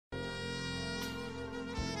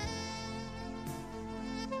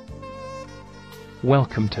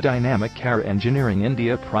Welcome to Dynamic Air Engineering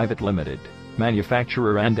India Private Limited,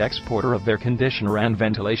 manufacturer and exporter of air conditioner and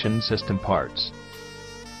ventilation system parts.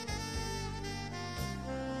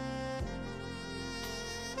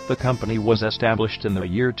 The company was established in the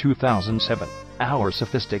year 2007. Our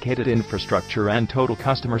sophisticated infrastructure and total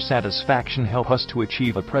customer satisfaction help us to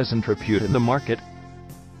achieve a present repute in the market.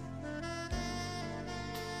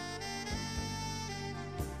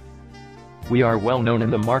 We are well known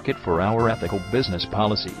in the market for our ethical business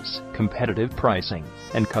policies, competitive pricing,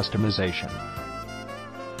 and customization.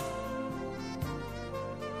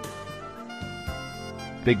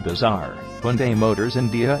 Big Bazaar, Hyundai Motors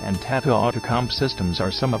India and Tata Autocomp Systems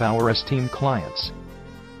are some of our esteemed clients.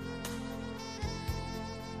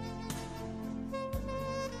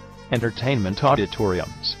 Entertainment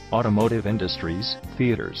auditoriums, automotive industries,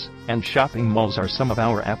 theaters, and shopping malls are some of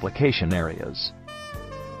our application areas.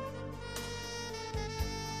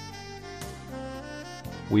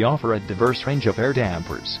 We offer a diverse range of air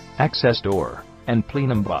dampers, access door, and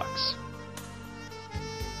plenum box.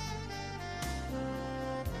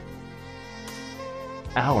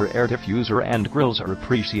 Our air diffuser and grills are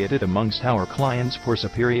appreciated amongst our clients for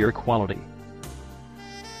superior quality.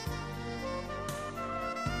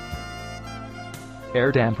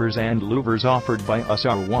 Air dampers and louvers offered by us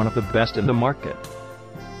are one of the best in the market.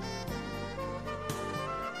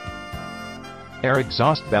 Air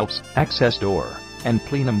exhaust valves, access door, and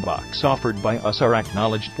plenum box offered by us are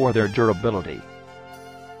acknowledged for their durability.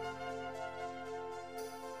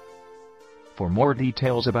 For more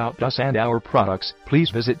details about us and our products,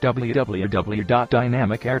 please visit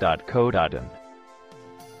www.dynamicair.co.in.